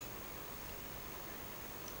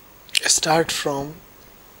Start from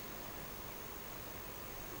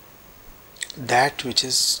that which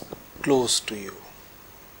is close to you.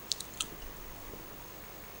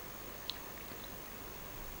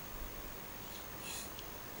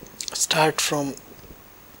 Start from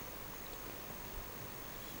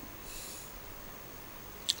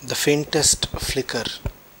the faintest flicker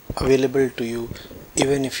available to you,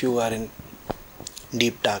 even if you are in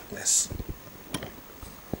deep darkness.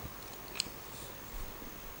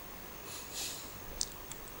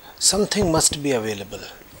 Something must be available.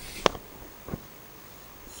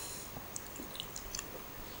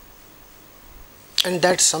 And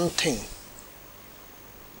that something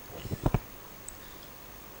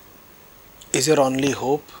is your only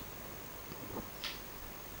hope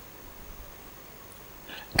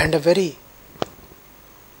and a very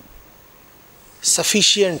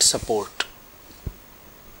sufficient support.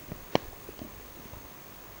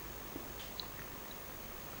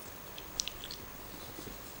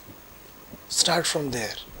 Start from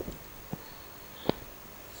there.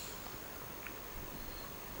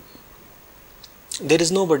 There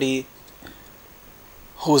is nobody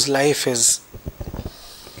whose life is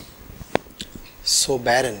so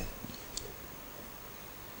barren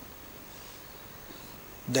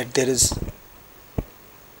that there is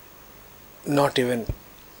not even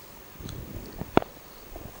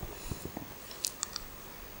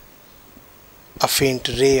a faint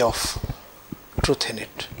ray of truth in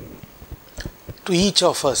it. To each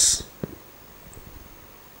of us,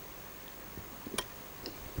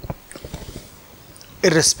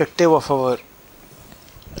 irrespective of our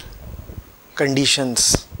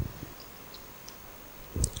conditions,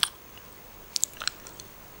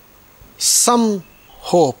 some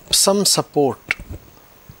hope, some support,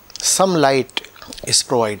 some light is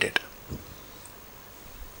provided.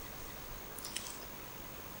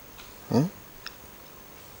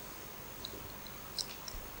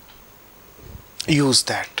 Use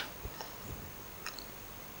that.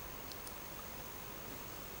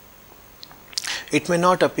 It may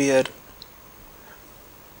not appear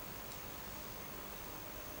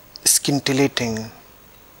scintillating,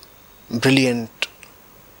 brilliant,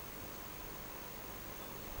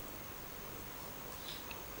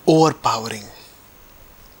 overpowering.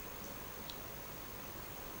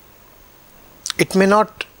 It may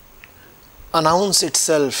not announce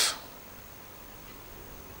itself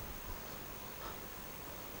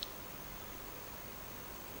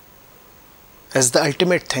as the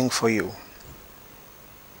ultimate thing for you.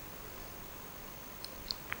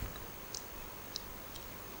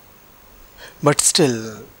 But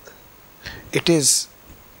still, it is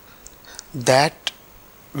that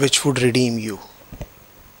which would redeem you.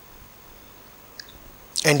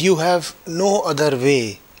 And you have no other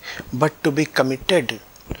way but to be committed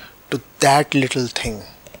to that little thing.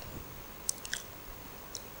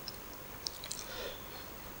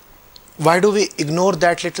 Why do we ignore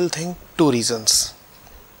that little thing? Two reasons.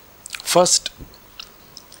 First,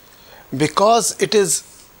 because it is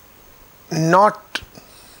not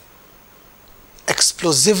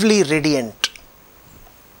explosively radiant.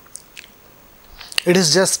 It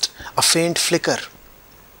is just a faint flicker.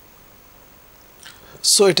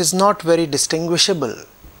 So it is not very distinguishable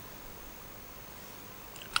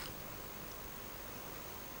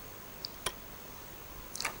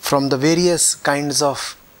from the various kinds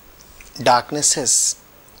of darknesses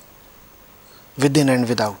within and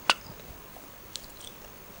without.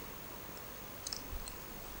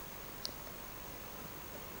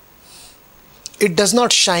 It does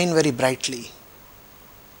not shine very brightly.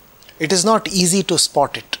 It is not easy to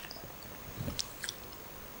spot it.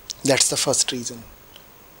 That's the first reason.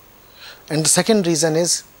 And the second reason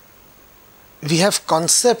is we have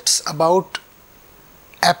concepts about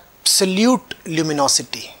absolute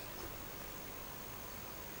luminosity.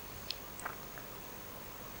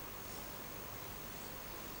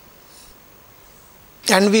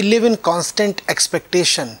 And we live in constant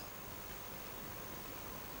expectation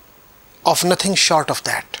of nothing short of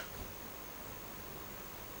that.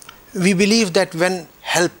 We believe that when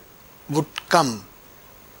help would come,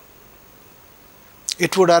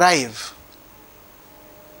 it would arrive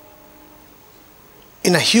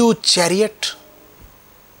in a huge chariot,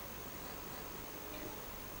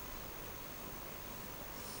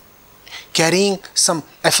 carrying some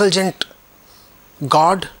effulgent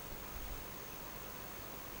god,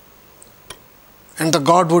 and the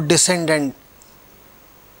god would descend and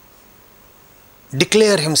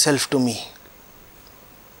declare himself to me.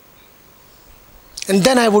 And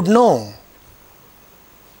then I would know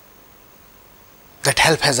that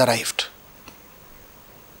help has arrived.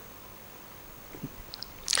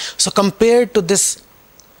 So compared to this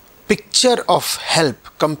picture of help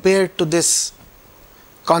compared to this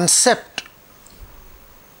concept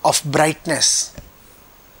of brightness.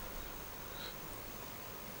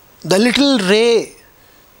 The little ray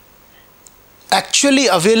actually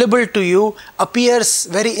available to you appears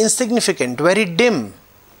very insignificant, very dim,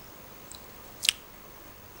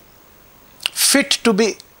 fit to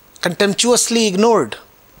be contemptuously ignored.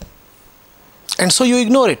 And so you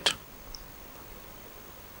ignore it.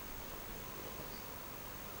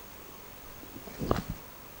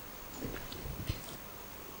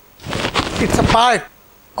 It's a part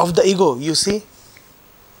of the ego, you see.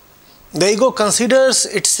 The ego considers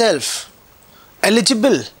itself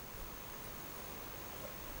eligible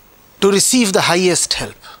to receive the highest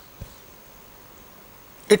help.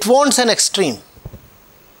 It wants an extreme.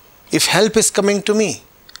 If help is coming to me,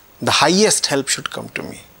 the highest help should come to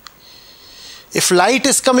me. If light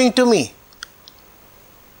is coming to me,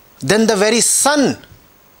 then the very sun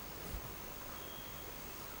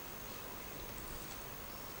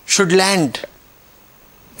should land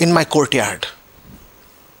in my courtyard.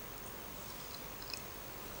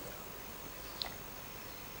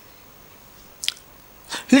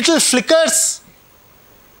 Little flickers,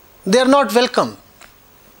 they are not welcome.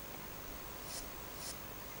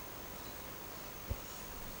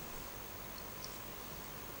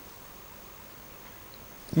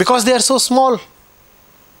 Because they are so small.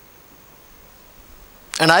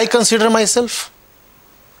 And I consider myself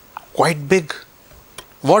quite big.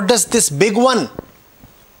 What does this big one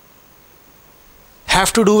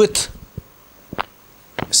have to do with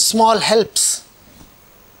small helps?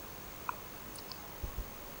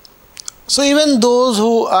 So even those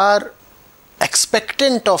who are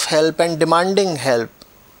expectant of help and demanding help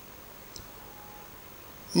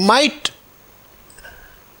might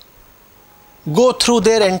go through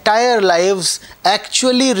their entire lives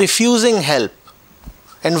actually refusing help.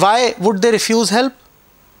 And why would they refuse help?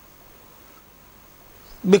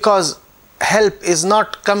 Because help is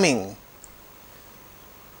not coming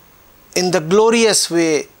in the glorious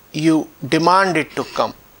way you demand it to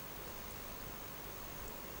come.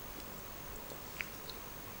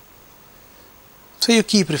 So you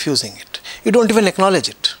keep refusing it. You don't even acknowledge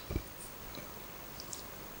it.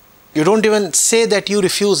 You don't even say that you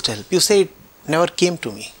refused help. You say it never came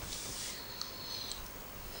to me.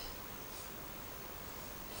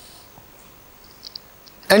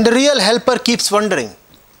 And the real helper keeps wondering,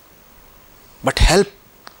 but help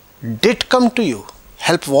did come to you.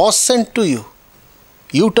 Help was sent to you.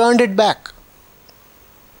 You turned it back.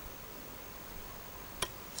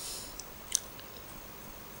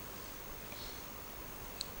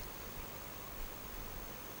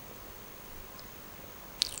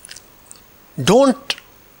 Don't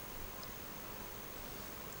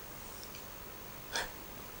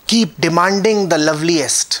keep demanding the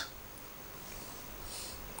loveliest.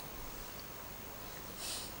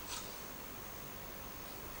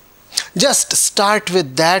 Just start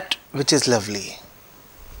with that which is lovely.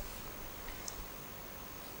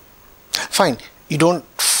 Fine, you don't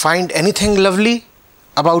find anything lovely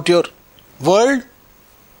about your world?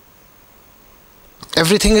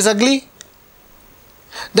 Everything is ugly?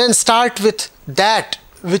 Then start with that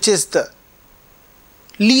which is the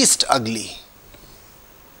least ugly.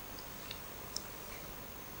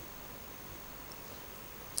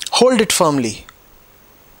 Hold it firmly.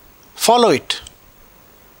 Follow it.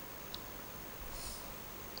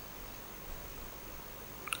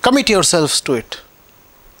 Commit yourselves to it.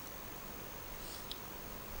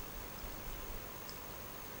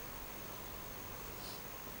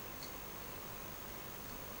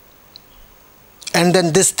 And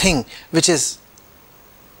then this thing which is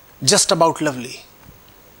just about lovely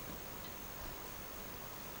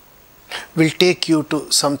will take you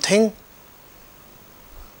to something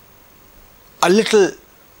a little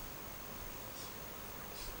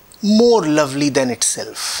more lovely than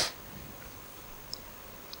itself.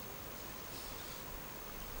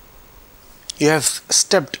 You have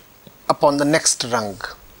stepped upon the next rung.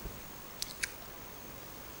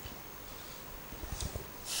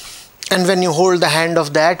 And when you hold the hand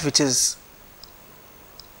of that which is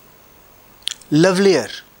lovelier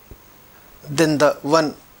than the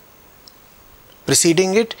one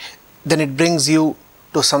preceding it, then it brings you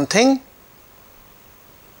to something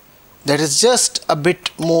that is just a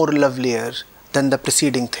bit more lovelier than the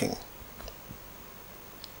preceding thing.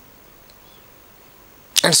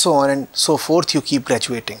 And so on and so forth, you keep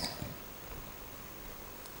graduating.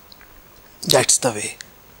 That's the way.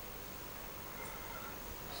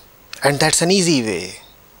 And that's an easy way,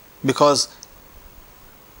 because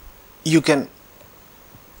you can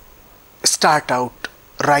start out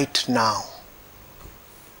right now.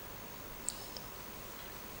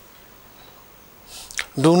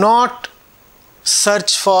 Do not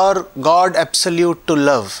search for God absolute to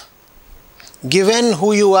love. Given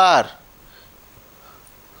who you are,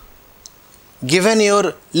 given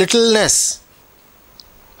your littleness,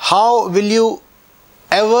 how will you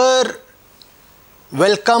ever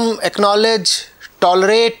welcome, acknowledge,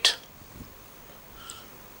 tolerate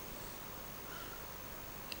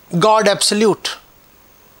God absolute?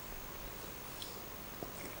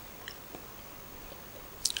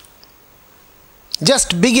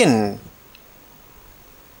 Just begin.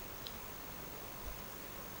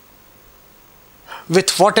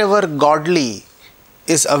 With whatever godly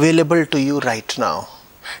is available to you right now.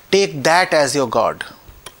 Take that as your God.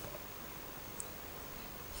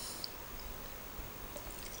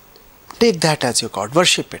 Take that as your God.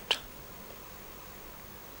 Worship it.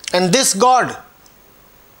 And this God,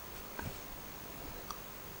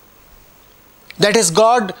 that is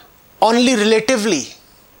God only relatively,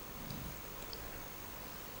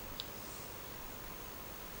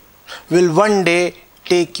 will one day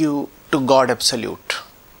take you to God absolute.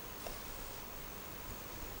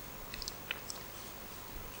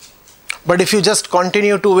 But if you just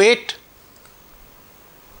continue to wait,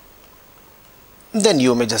 then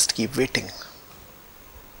you may just keep waiting.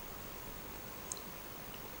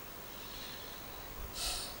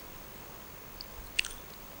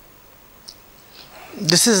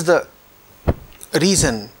 This is the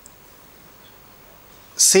reason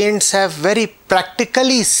saints have very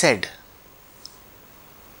practically said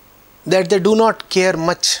that they do not care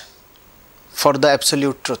much for the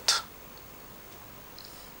absolute truth.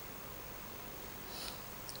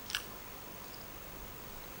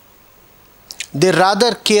 They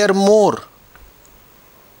rather care more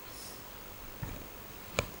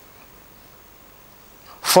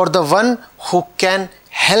for the one who can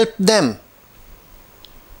help them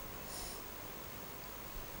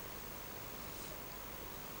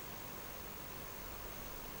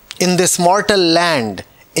in this mortal land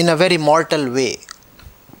in a very mortal way.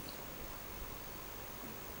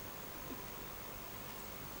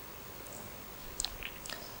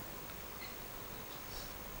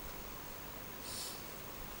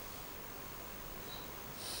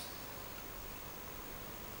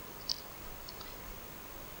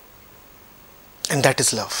 And that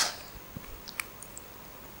is love.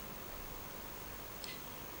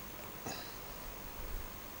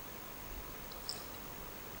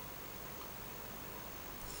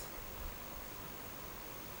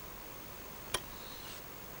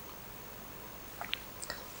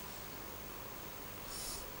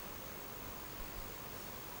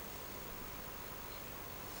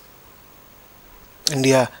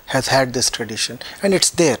 India has had this tradition, and it's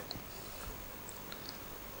there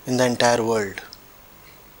in the entire world.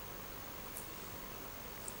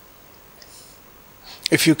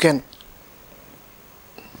 If you can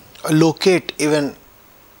locate even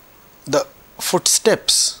the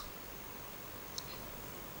footsteps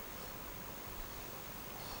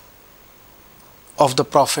of the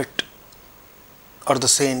prophet or the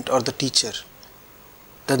saint or the teacher,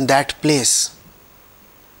 then that place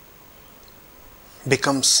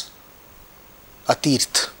becomes a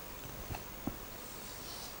tirth,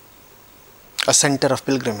 a center of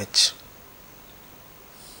pilgrimage.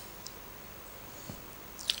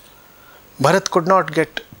 Bharat could not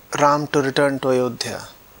get Ram to return to Ayodhya,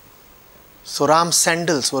 so Ram's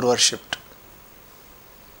sandals were worshipped.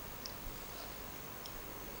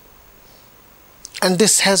 And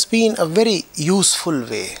this has been a very useful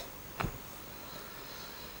way.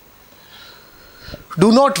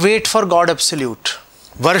 Do not wait for God absolute.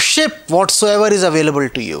 Worship whatsoever is available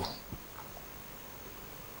to you.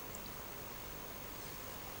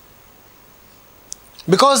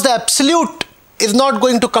 Because the absolute is not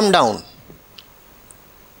going to come down.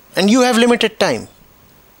 And you have limited time.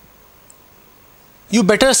 You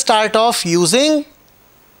better start off using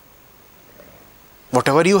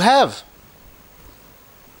whatever you have.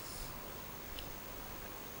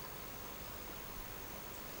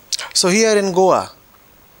 So here in Goa,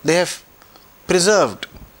 they have preserved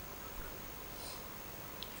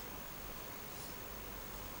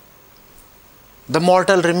the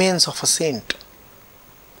mortal remains of a saint.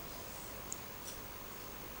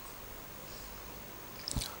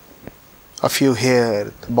 A few hair,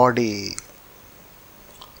 the body.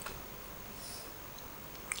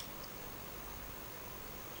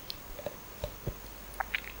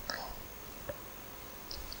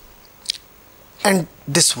 And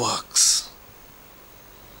this works.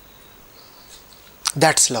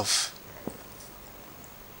 That's love.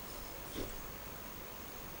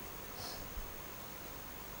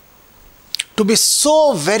 To be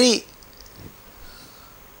so very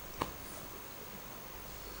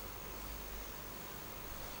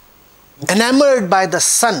enamored by the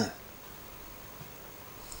sun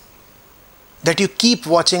that you keep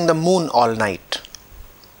watching the moon all night,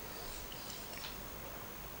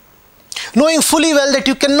 knowing fully well that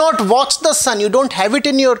you cannot watch the sun, you don't have it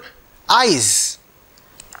in your eyes,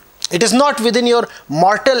 it is not within your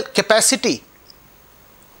mortal capacity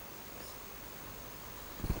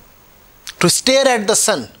to stare at the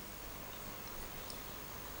sun.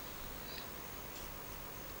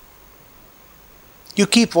 You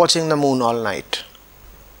keep watching the moon all night.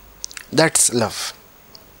 That's love.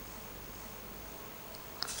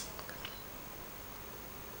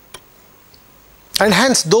 And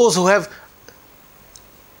hence those who have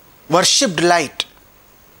worshipped light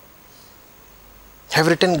have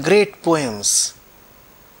written great poems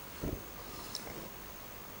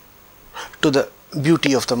to the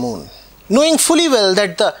beauty of the moon, knowing fully well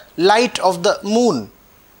that the light of the moon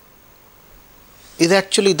is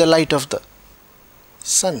actually the light of the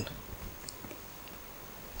sun.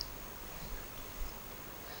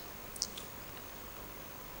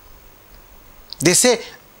 They say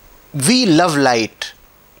we love light,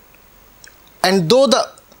 and though the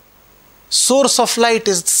source of light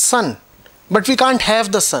is the sun, but we can't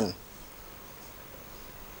have the sun.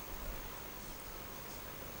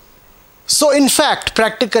 So in fact,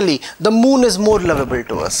 practically, the moon is more lovable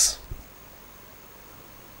to us,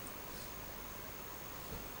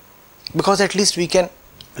 because at least we can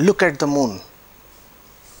look at the moon.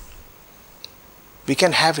 We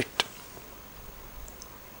can have it.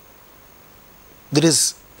 There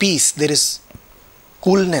is peace, there is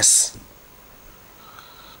coolness.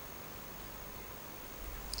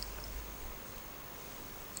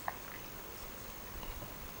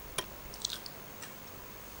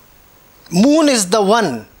 Moon is the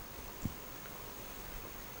one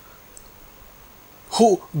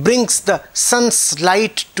who brings the sun's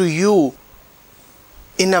light to you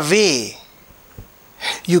in a way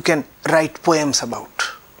you can write poems about.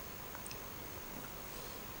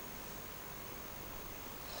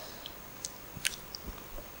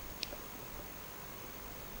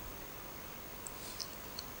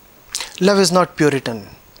 Love is not Puritan.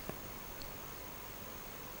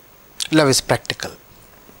 Love is practical.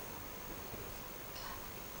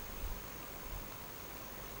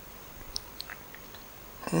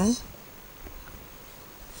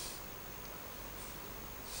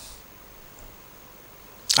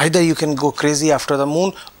 Either you can go crazy after the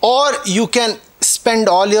moon, or you can spend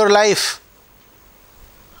all your life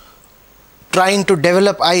trying to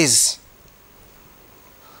develop eyes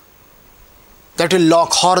that will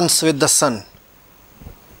lock horns with the sun.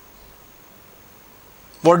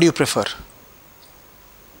 What do you prefer?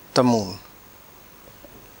 The moon.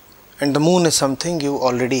 And the moon is something you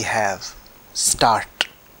already have. Start.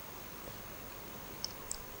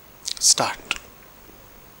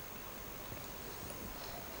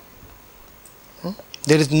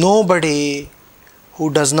 There is nobody who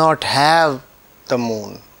does not have the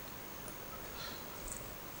moon.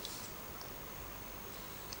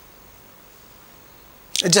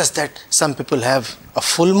 It's just that some people have a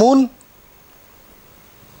full moon,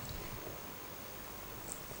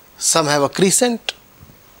 some have a crescent,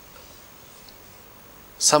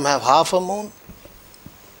 some have half a moon,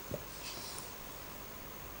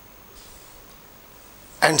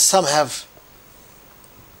 and some have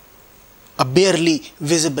a barely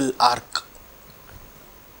visible arc.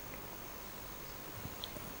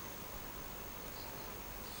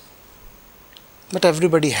 But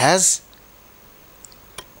everybody has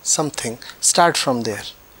something. Start from there.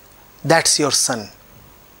 That's your sun.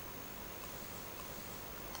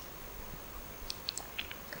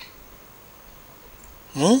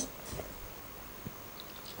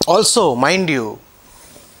 Also, mind you,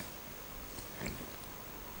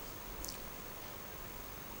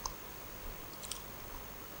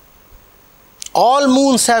 all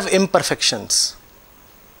moons have imperfections.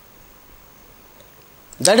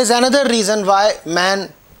 That is another reason why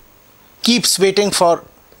man keeps waiting for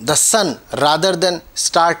the sun rather than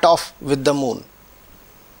start off with the moon.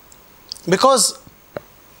 Because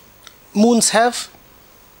moons have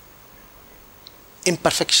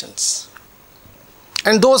imperfections.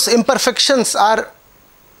 And those imperfections are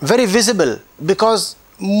very visible because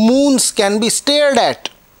moons can be stared at.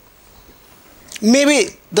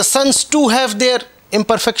 Maybe the suns too have their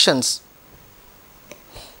imperfections,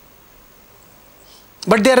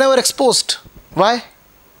 but they are never exposed. Why?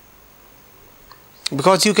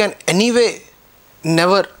 Because you can anyway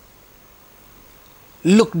never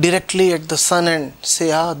look directly at the sun and say,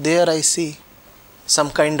 there I see some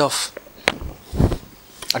kind of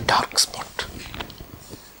a dark spot.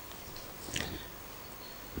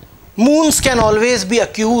 Moons can always be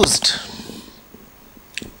accused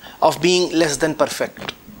of being less than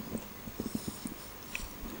perfect.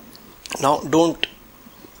 Now don't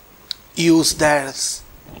use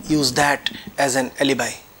that as an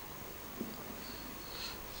alibi.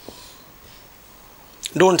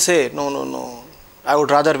 Don't say, no, I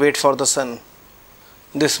would rather wait for the sun.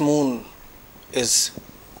 This moon is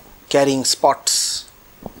carrying spots.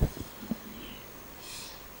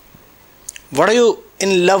 What are you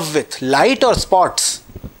in love with? Light or spots?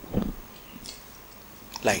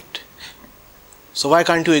 Light. So why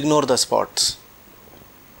can't you ignore the spots?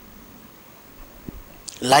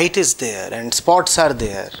 Light is there and spots are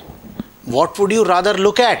there. What would you rather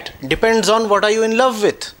look at? Depends on what are you in love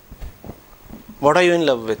with. What are you in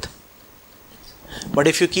love with? But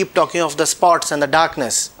if you keep talking of the spots and the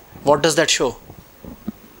darkness, what does that show?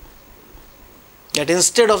 That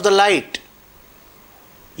instead of the light,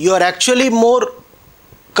 you are actually more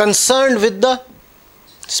concerned with the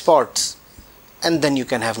spots, and then you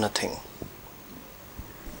can have nothing.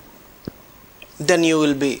 Then you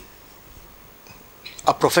will be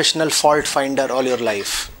a professional fault finder all your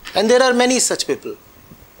life. And there are many such people.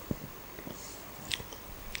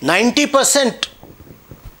 90%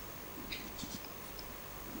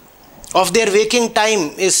 of their waking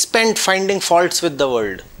time is spent finding faults with the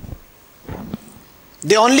world.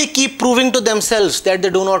 They only keep proving to themselves that they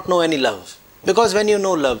do not know any love. Because when you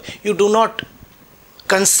know love, you do not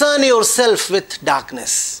concern yourself with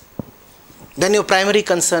darkness. Then your primary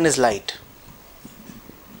concern is light.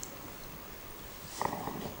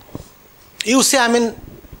 You say, I'm in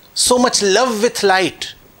so much love with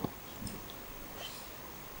light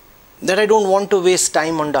that I don't want to waste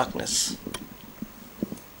time on darkness.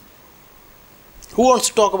 Who wants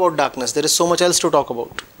to talk about darkness? There is so much else to talk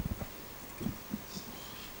about.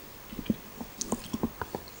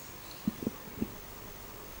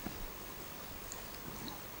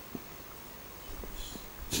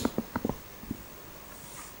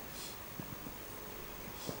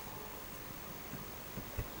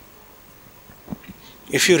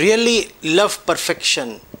 If you really love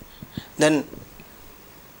perfection, then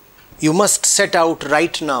you must set out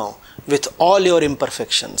right now with all your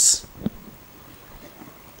imperfections.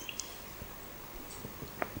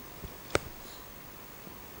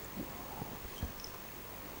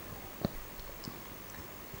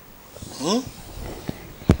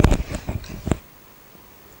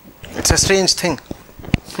 It's a strange thing.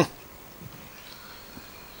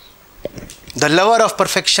 The lover of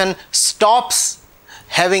perfection stops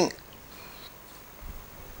having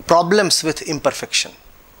problems with imperfection.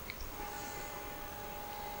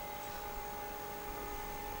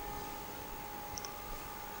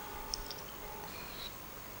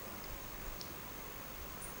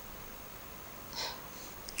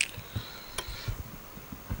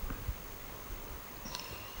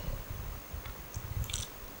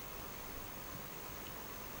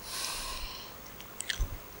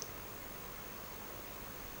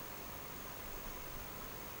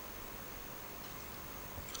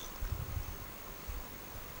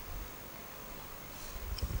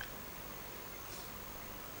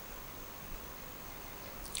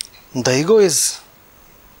 The ego is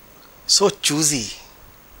so choosy.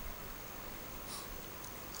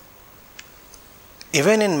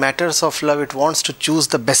 Even in matters of love, it wants to choose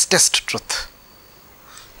the bestest truth.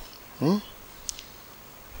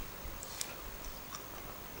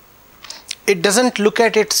 It doesn't look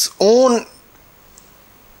at its own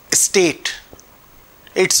state,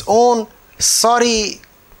 its own sorry,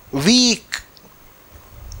 weak,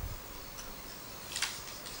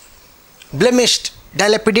 blemished,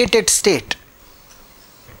 dilapidated state.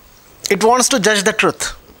 It wants to judge the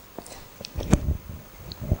truth.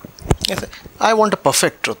 I want a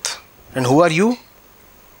perfect truth. And who are you?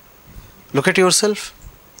 Look at yourself.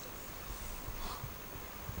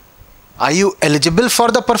 Are you eligible for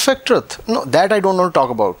the perfect truth? No, that I don't want to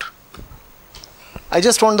talk about. I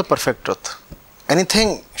just want the perfect truth.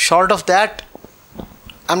 Anything short of that,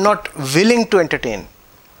 I'm not willing to entertain.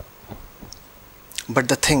 But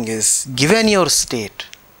the thing is, given your state,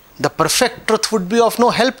 the perfect truth would be of no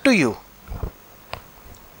help to you.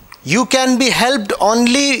 You can be helped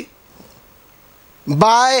only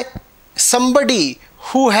by somebody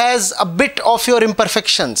who has a bit of your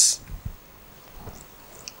imperfections.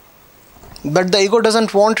 But the ego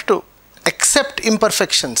doesn't want to accept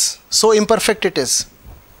imperfections. So imperfect it is.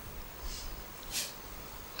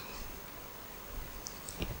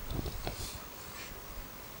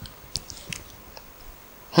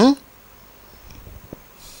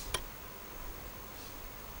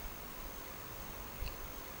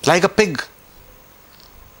 Like a pig.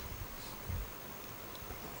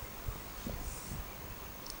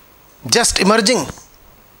 Just emerging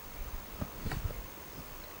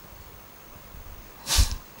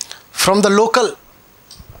from the local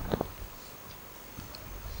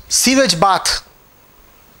sewage bath.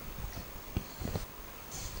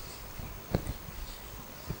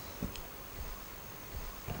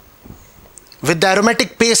 With the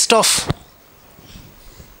aromatic paste of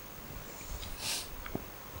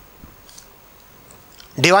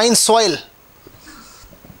divine soil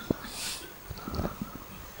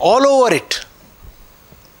all over it.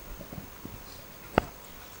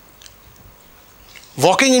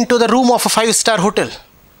 Walking into the room of a 5-star hotel.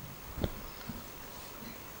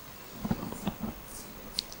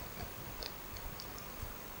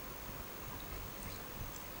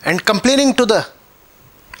 And complaining to the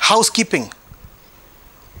housekeeping,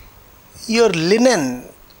 your linen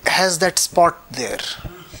has that spot there.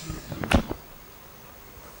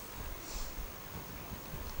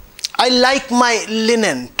 I like my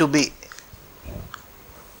linen to be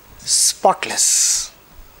spotless.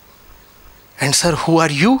 And sir, who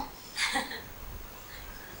are you?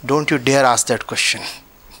 Don't you dare ask that question.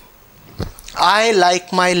 I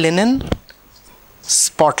like my linen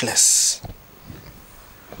spotless.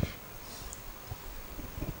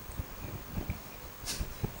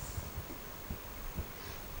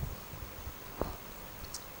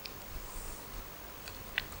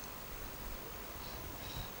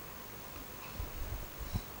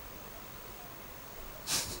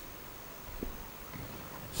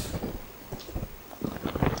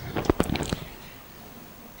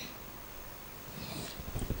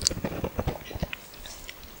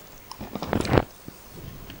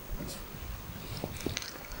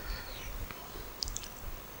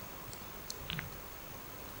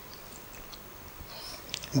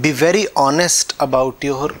 Be very honest about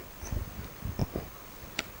your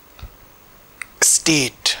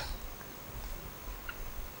state,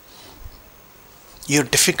 your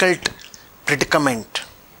difficult predicament.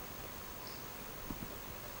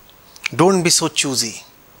 Don't be so choosy.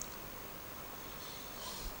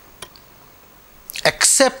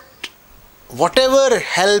 Accept whatever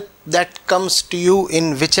help that comes to you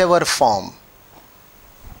in whichever form.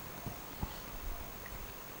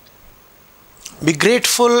 Be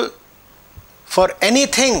grateful for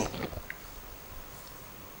anything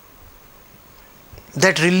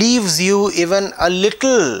that relieves you even a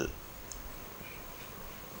little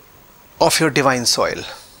of your divine soil.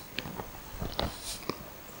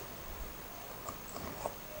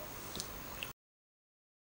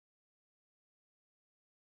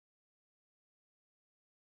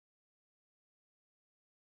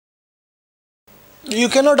 You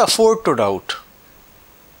cannot afford to doubt.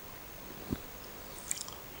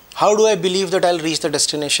 How do I believe that I'll reach the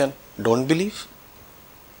destination? Don't believe,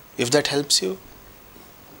 if that helps you.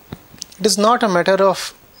 It is not a matter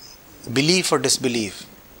of belief or disbelief.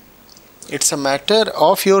 It's a matter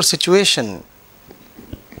of your situation.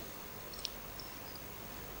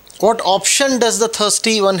 What option does the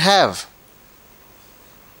thirsty one have?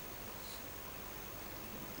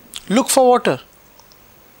 Look for water.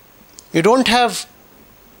 You don't have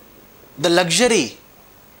the luxury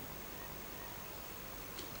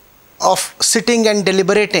of sitting and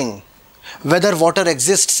deliberating whether water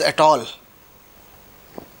exists at all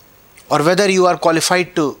or whether you are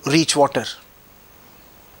qualified to reach water.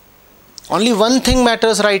 Only one thing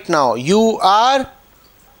matters right now. You are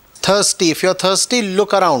thirsty. If you are thirsty,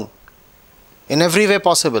 look around in every way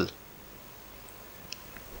possible.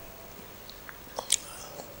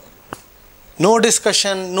 No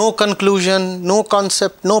discussion, no conclusion, no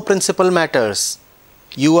concept, no principle matters.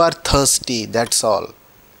 You are thirsty, that's all.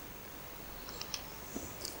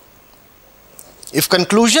 If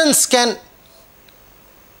conclusions can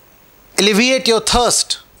alleviate your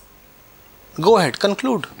thirst, go ahead,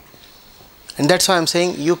 conclude. And that's why I'm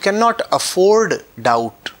saying you cannot afford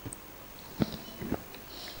doubt.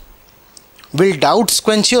 Will doubts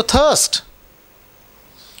quench your thirst?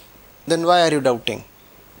 Then why are you doubting?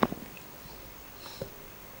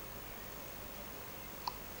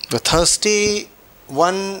 The thirsty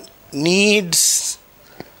one needs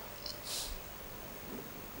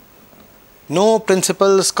no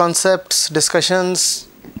principles, concepts, discussions,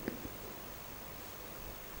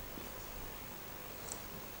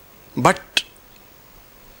 but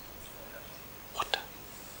what?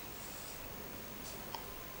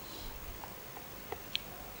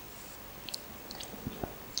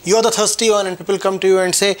 You are the thirsty one and people come to you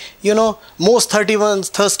and say, most thirsty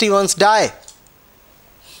ones die.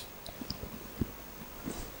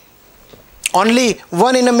 Only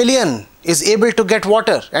 1 in a million is able to get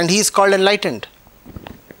water and he is called enlightened,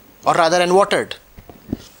 or rather enwatered.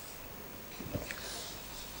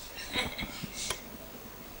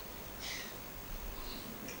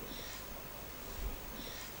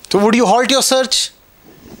 So would you halt your search?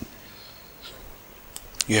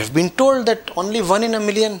 You have been told that only 1 in a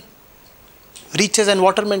million reaches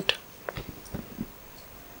enwaterment.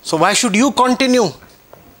 So why should you continue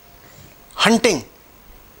hunting?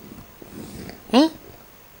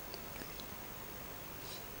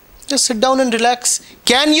 Just sit down and relax.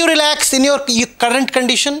 Can you relax in your current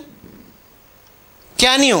condition?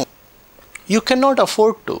 Can you? You cannot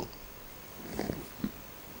afford to.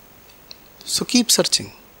 So keep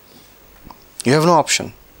searching. You have no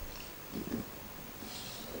option.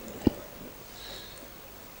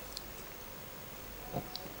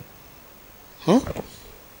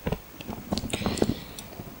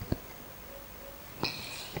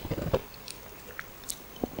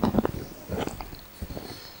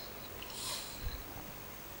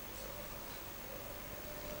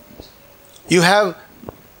 You have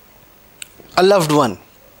a loved one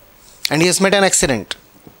and he has met an accident,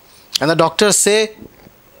 and the doctors say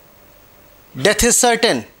death is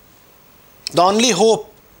certain. The only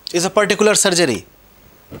hope is a particular surgery.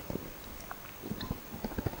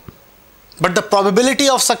 But the probability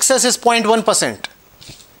of success is 0.1%.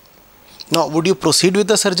 Now, would you proceed with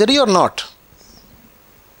the surgery or not?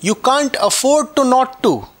 You can't afford to not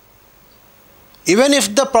to. Even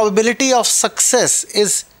if the probability of success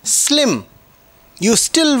is slim, you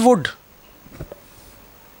still would.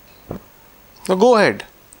 Now go ahead.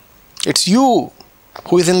 It's you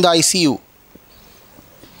who is in the ICU.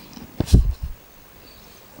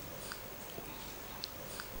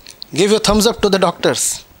 Give your thumbs up to the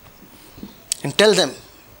doctors and tell them,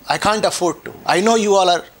 I can't afford to. I know you all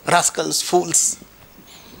are rascals, fools,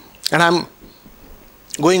 and I'm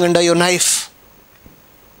going under your knife.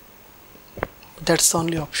 That's the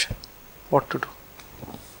only option. What to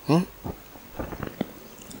do?